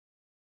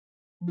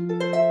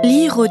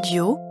Lyre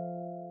audio.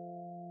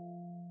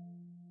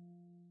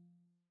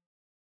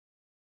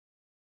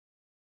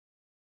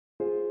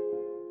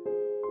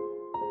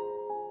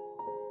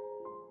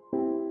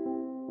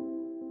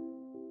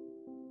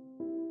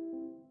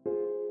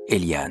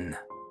 Éliane,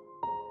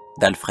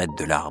 d'Alfred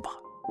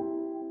Delarbre.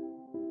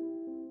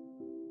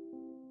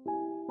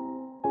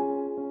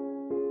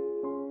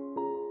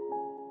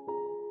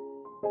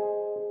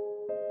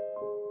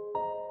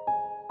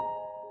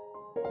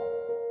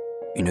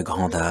 Une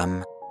grande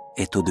âme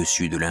est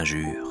au-dessus de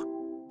l'injure,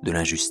 de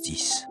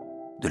l'injustice,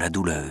 de la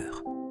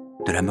douleur,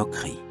 de la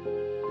moquerie,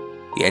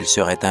 et elle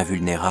serait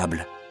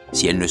invulnérable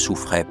si elle ne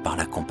souffrait par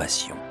la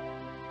compassion.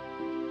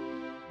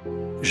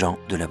 Jean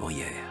de la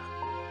Bruyère.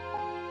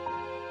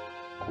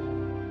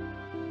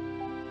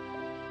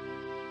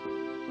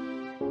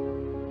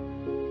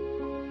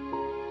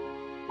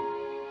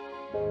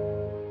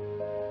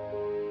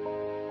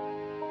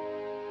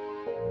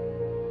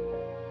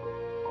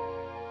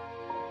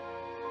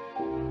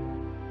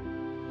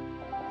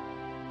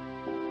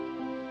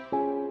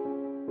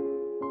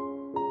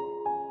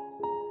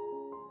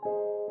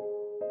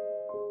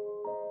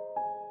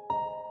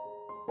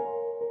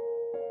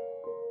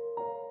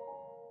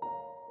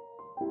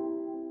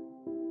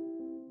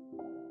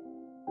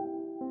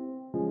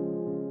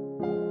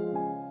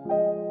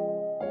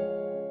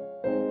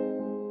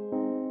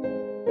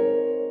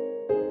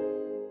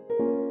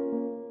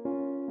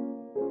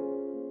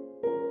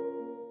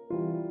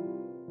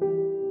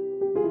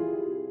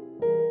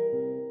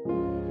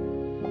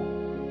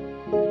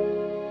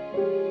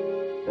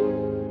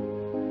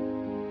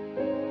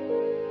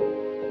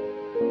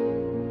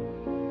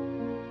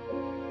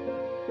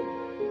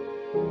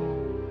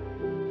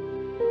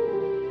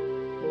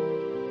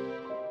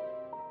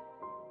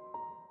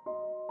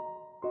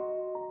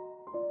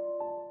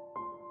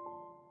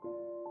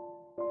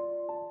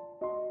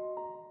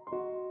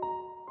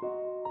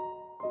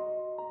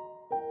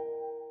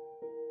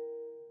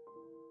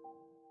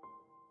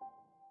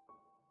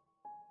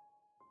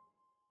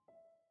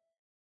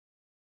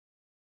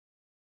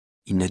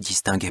 Il ne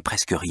distinguait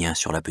presque rien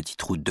sur la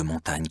petite route de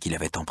montagne qu'il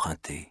avait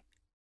empruntée.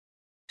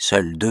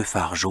 Seuls 2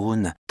 phares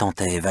jaunes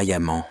tentaient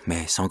vaillamment,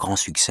 mais sans grand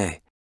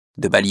succès,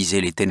 de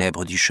baliser les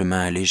ténèbres du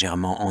chemin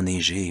légèrement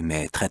enneigé,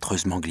 mais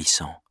traîtreusement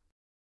glissant.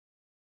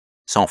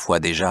 100 fois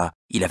déjà,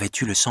 il avait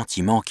eu le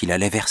sentiment qu'il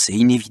allait verser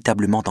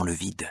inévitablement dans le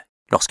vide,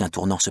 lorsqu'un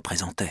tournant se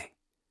présentait.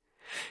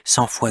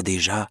 100 fois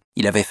déjà,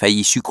 il avait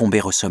failli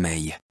succomber au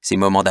sommeil, ces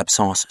moments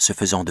d'absence se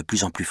faisant de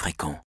plus en plus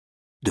fréquents,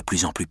 de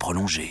plus en plus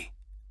prolongés.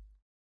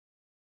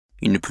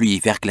 Une pluie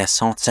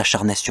verglaçante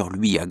s'acharnait sur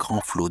lui à grands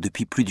flots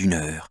depuis plus d'1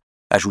 heure,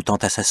 ajoutant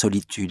à sa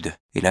solitude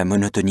et la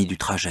monotonie du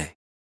trajet.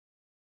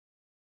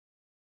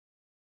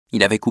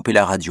 Il avait coupé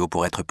la radio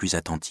pour être plus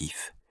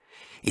attentif,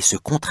 et se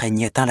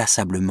contraignait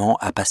inlassablement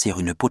à passer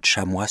une peau de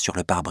chamois sur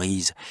le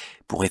pare-brise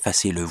pour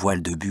effacer le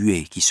voile de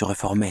buée qui se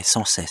reformait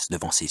sans cesse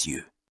devant ses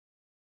yeux.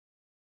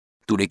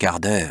 Tous les quarts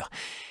d'heure,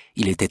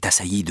 il était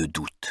assailli de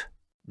doutes,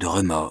 de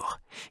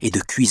remords et de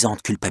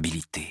cuisante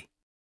culpabilité.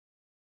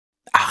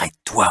 «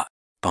 Arrête-toi !»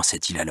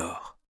 pensait-il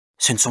alors. «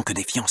 Ce ne sont que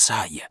des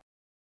fiançailles.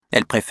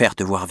 Elle préfère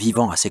te voir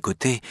vivant à ses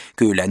côtés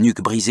que la nuque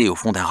brisée au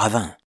fond d'un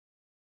ravin. »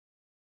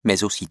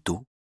 Mais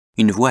aussitôt,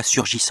 une voix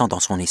surgissant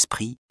dans son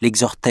esprit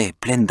l'exhortait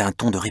pleine d'un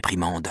ton de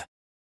réprimande.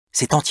 «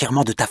 C'est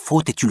entièrement de ta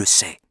faute et tu le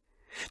sais.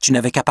 Tu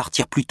n'avais qu'à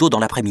partir plus tôt dans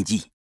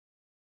l'après-midi. »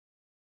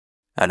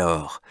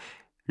 Alors,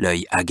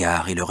 l'œil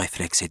hagard et le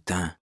réflexe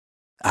éteint,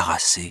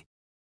 harassé,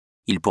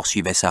 il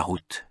poursuivait sa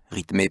route,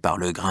 rythmée par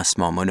le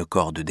grincement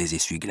monocorde des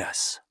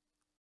essuie-glaces.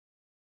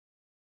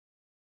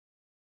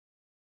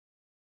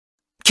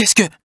 « Qu'est-ce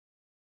que... »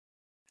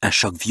 Un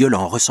choc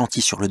violent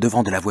ressenti sur le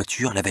devant de la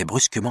voiture l'avait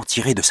brusquement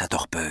tiré de sa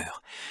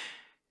torpeur.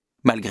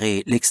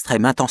 Malgré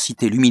l'extrême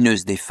intensité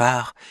lumineuse des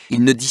phares,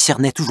 il ne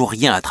discernait toujours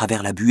rien à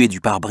travers la buée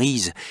du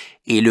pare-brise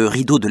et le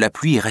rideau de la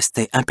pluie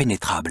restait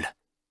impénétrable.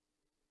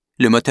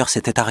 Le moteur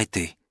s'était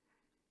arrêté.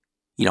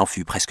 Il en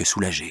fut presque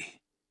soulagé.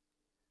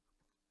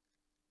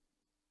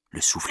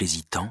 Le souffle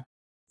hésitant,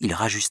 il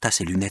rajusta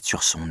ses lunettes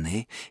sur son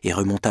nez et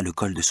remonta le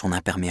col de son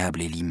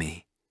imperméable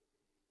élimé.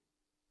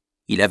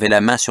 Il avait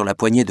la main sur la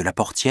poignée de la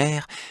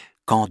portière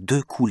quand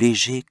 2 coups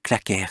légers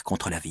claquèrent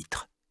contre la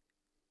vitre.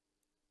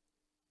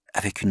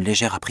 Avec une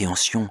légère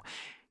appréhension,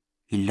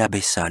 il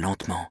l'abaissa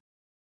lentement.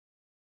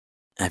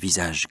 Un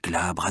visage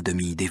glabre à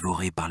demi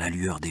dévoré par la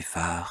lueur des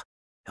phares,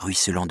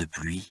 ruisselant de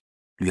pluie,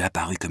 lui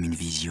apparut comme une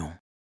vision,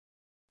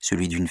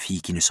 celui d'une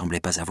fille qui ne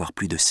semblait pas avoir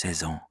plus de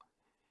 16 ans.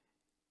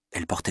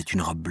 Elle portait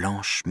une robe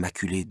blanche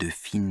maculée de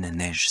fine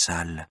neige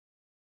sale,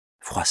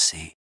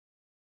 froissée,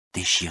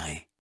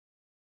 déchirée.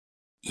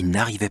 Il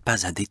n'arrivait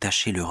pas à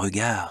détacher le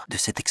regard de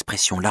cette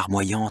expression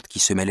larmoyante qui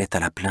se mêlait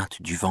à la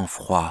plainte du vent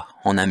froid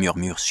en un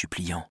murmure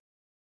suppliant.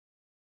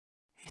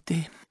 «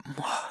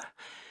 Aidez-moi,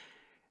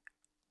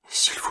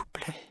 s'il vous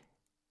plaît. »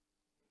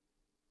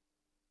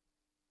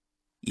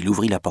 Il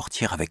ouvrit la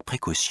portière avec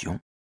précaution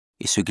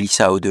et se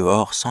glissa au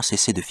dehors sans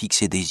cesser de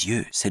fixer des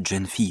yeux cette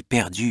jeune fille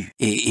perdue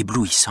et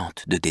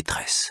éblouissante de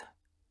détresse.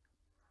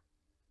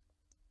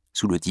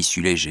 Sous le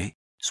tissu léger,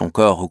 Son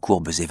corps aux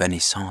courbes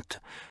évanescentes,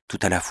 tout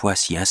à la fois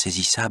si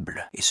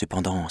insaisissable et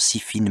cependant si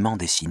finement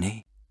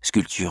dessiné,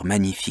 sculpture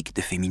magnifique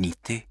de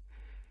féminité,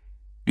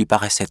 lui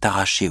paraissait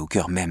arraché au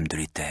cœur même de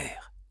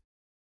l'éther.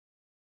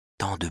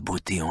 Tant de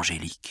beauté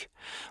angélique,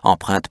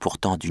 empreinte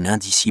pourtant d'une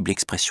indicible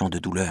expression de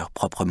douleur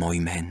proprement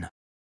humaine.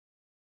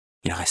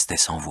 Il restait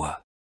sans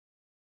voix.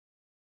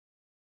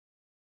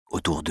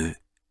 Autour d'eux,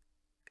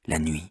 la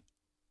nuit,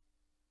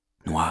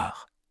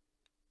 noire,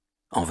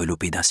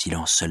 enveloppée d'un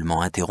silence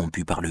seulement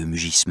interrompu par le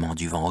mugissement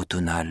du vent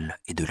automnal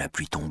et de la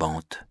pluie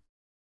tombante.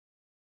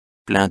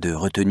 Plein de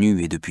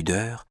retenue et de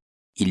pudeur,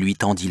 il lui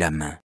tendit la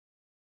main.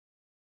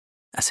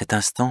 À cet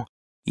instant,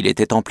 il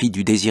était empli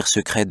du désir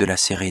secret de la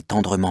serrer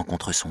tendrement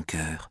contre son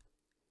cœur.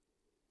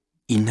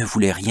 Il ne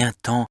voulait rien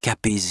tant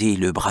qu'apaiser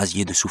le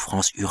brasier de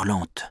souffrance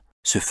hurlante,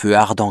 ce feu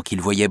ardent qu'il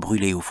voyait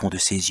brûler au fond de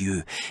ses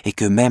yeux, et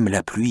que même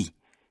la pluie,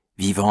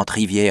 vivante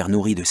rivière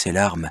nourrie de ses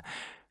larmes,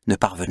 ne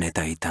parvenait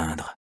à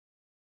éteindre.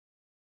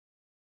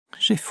 «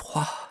 J'ai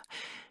froid,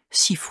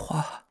 si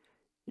froid !»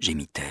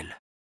 gémit-elle.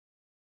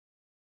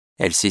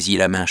 Elle saisit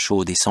la main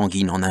chaude et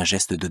sanguine en un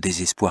geste de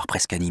désespoir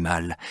presque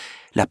animal,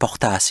 la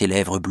porta à ses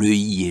lèvres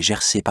bleuies et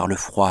gercées par le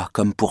froid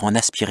comme pour en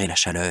aspirer la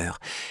chaleur,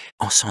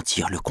 en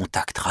sentir le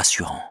contact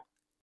rassurant.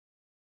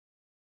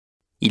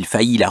 Il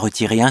faillit la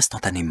retirer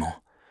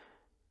instantanément.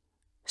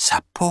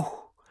 Sa peau,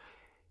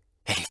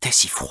 elle était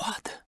si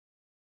froide,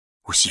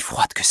 aussi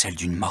froide que celle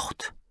d'une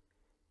morte.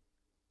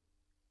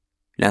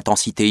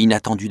 L'intensité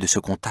inattendue de ce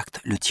contact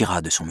le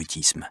tira de son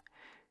mutisme.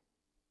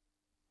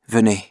 «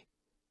 Venez !»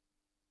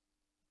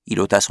 Il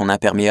ôta son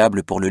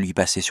imperméable pour le lui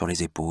passer sur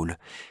les épaules.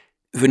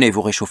 « Venez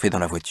vous réchauffer dans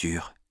la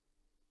voiture. »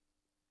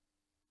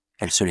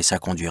 Elle se laissa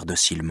conduire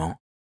docilement,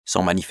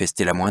 sans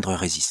manifester la moindre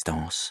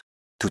résistance.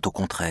 Tout au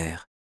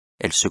contraire,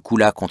 elle se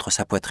coula contre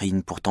sa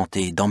poitrine pour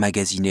tenter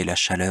d'emmagasiner la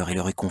chaleur et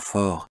le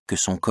réconfort que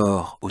son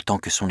corps, autant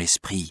que son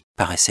esprit,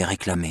 paraissait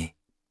réclamer.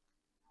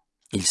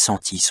 Il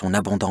sentit son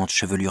abondante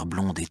chevelure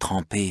blonde et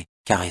trempée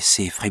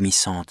caresser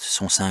frémissante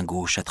son sein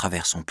gauche à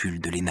travers son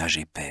pull de lainage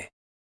épais.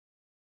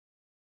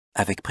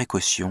 Avec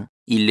précaution,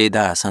 il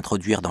l'aida à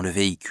s'introduire dans le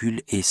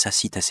véhicule et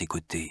s'assit à ses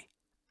côtés.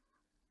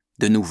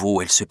 De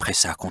nouveau, elle se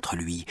pressa contre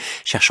lui,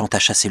 cherchant à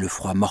chasser le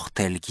froid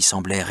mortel qui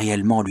semblait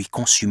réellement lui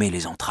consumer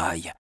les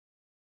entrailles.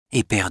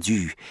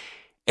 Éperdue,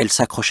 elle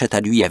s'accrochait à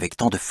lui avec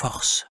tant de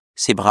force,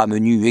 ses bras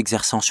menus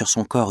exerçant sur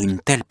son corps une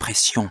telle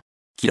pression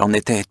qu'il en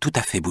était tout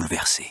à fait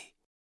bouleversé.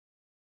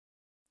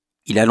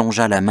 Il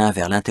allongea la main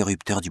vers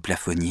l'interrupteur du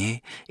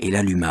plafonnier et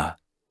l'alluma.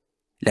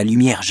 La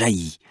lumière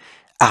jaillit,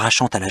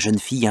 arrachant à la jeune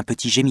fille un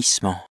petit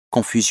gémissement,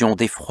 confusion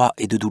d'effroi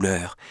et de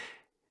douleur.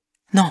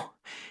 « Non,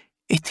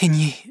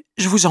 éteignez,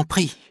 je vous en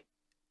prie !»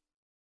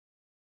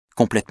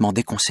 Complètement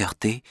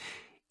déconcerté,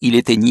 il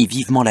éteignit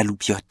vivement la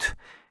loupiote,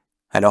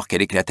 alors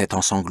qu'elle éclatait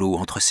en sanglots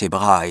entre ses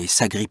bras et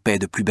s'agrippait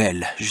de plus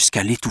belle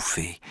jusqu'à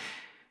l'étouffer.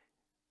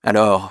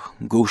 Alors,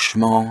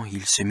 gauchement,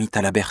 il se mit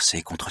à la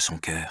bercer contre son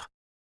cœur,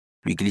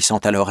 lui glissant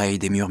à l'oreille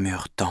des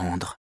murmures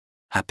tendres,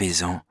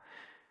 apaisants,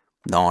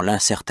 dans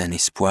l'incertain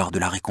espoir de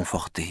la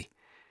réconforter.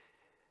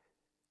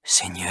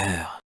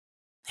 Seigneur,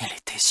 elle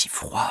était si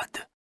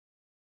froide.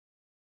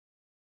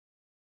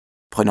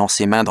 Prenant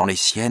ses mains dans les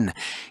siennes,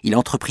 il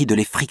entreprit de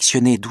les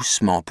frictionner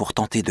doucement pour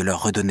tenter de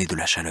leur redonner de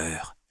la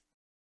chaleur.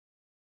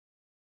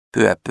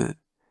 Peu à peu,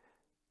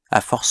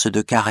 à force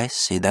de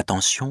caresses et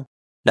d'attention,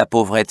 la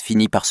pauvrette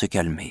finit par se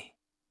calmer.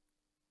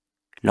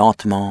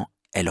 Lentement,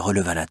 elle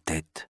releva la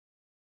tête.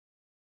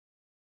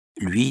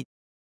 Lui,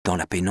 dans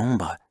la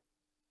pénombre,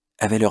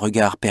 avait le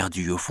regard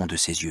perdu au fond de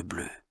ses yeux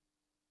bleus.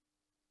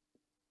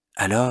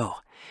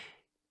 Alors,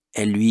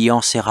 elle lui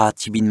enserra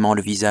timidement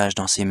le visage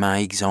dans ses mains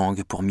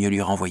exsangues pour mieux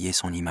lui renvoyer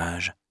son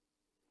image.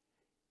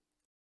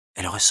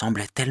 Elle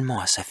ressemblait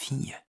tellement à sa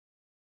fille.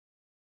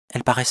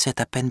 Elle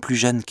paraissait à peine plus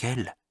jeune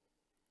qu'elle.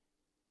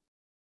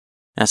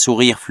 Un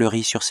sourire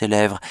fleurit sur ses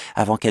lèvres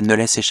avant qu'elle ne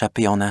laisse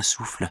échapper en un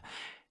souffle.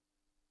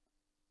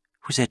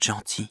 « Vous êtes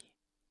gentil. »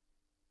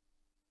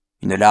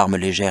 Une larme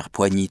légère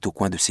poignit au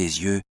coin de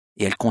ses yeux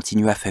et elle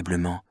continua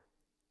faiblement.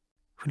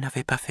 « Vous ne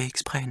l'avez pas fait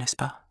exprès, n'est-ce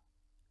pas ?»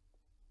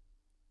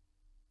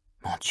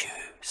 Mon Dieu,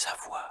 sa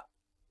voix,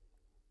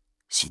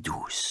 si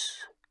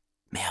douce,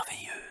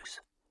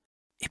 merveilleuse.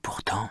 Et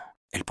pourtant,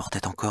 elle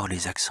portait encore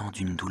les accents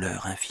d'une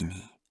douleur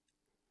infinie.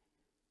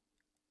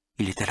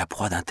 Il était la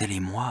proie d'un tel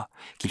émoi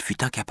qu'il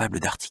fut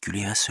incapable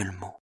d'articuler un seul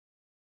mot.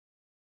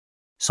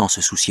 Sans se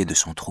soucier de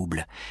son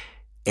trouble,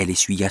 elle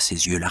essuya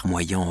ses yeux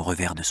larmoyants au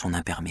revers de son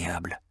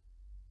imperméable.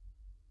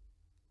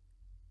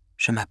 «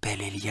 Je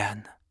m'appelle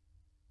Éliane. »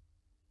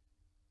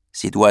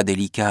 Ses doigts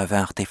délicats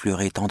vinrent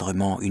effleurer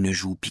tendrement une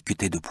joue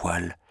piquetée de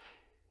poils.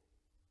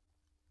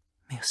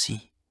 «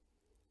 Merci.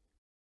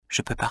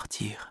 Je peux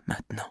partir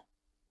maintenant. »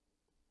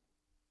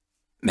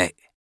 Mais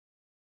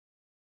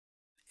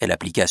elle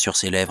appliqua sur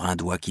ses lèvres un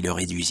doigt qui le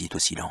réduisit au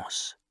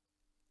silence.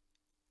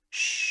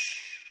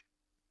 Chut.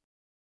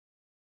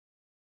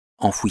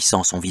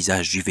 Enfouissant son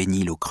visage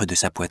juvénile au creux de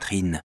sa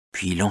poitrine,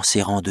 puis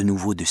l'enserrant de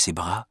nouveau de ses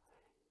bras,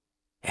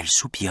 elle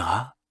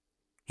soupira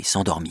et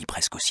s'endormit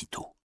presque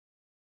aussitôt.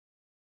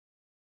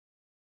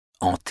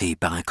 Hanté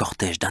par un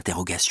cortège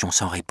d'interrogations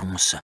sans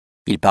réponse,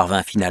 il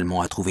parvint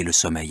finalement à trouver le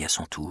sommeil à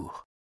son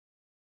tour.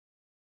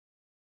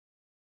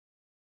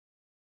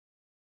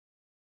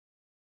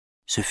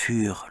 Ce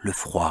furent le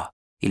froid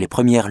et les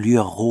premières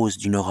lueurs roses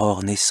d'une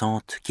aurore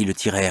naissante qui le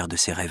tirèrent de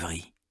ses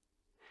rêveries.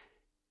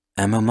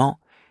 Un moment,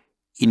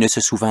 il ne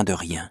se souvint de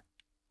rien.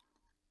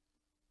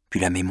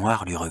 Puis la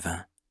mémoire lui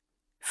revint,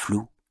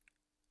 floue,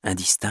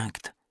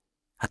 indistincte,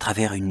 à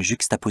travers une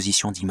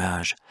juxtaposition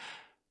d'images.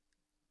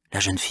 La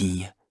jeune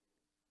fille,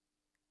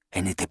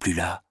 elle n'était plus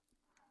là.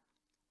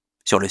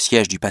 Sur le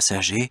siège du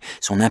passager,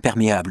 son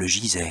imperméable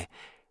gisait,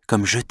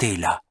 comme jeté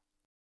là.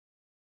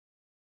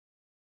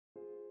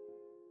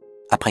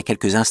 Après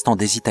quelques instants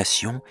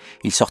d'hésitation,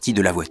 il sortit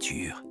de la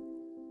voiture.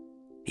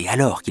 Et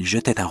alors qu'il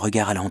jetait un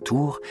regard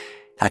alentour,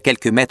 à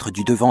quelques mètres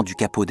du devant du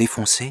capot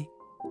défoncé,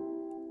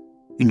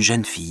 une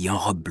jeune fille en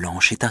robe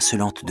blanche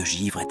étincelante de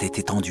givre était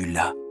étendue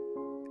là,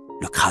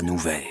 le crâne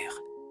ouvert,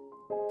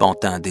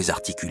 pantin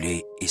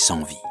désarticulé et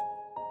sans vie.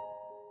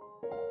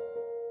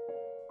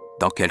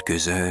 Dans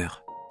quelques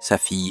heures, sa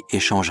fille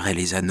échangerait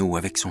les anneaux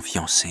avec son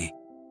fiancé,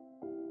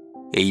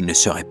 et il ne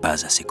serait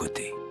pas à ses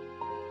côtés.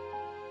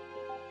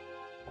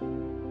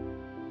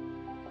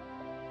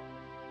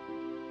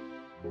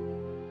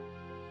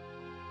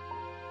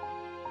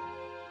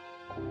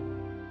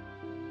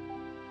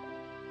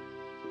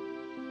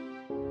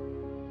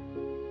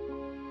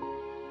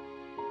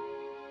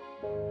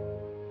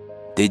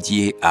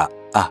 Dédié à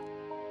A,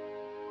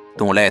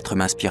 dont l'être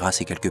m'inspira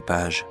ces quelques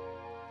pages,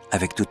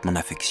 avec toute mon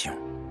affection.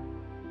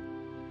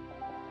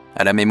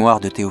 À la mémoire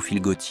de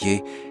Théophile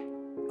Gautier,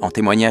 en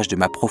témoignage de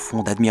ma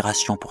profonde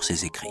admiration pour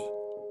ses écrits.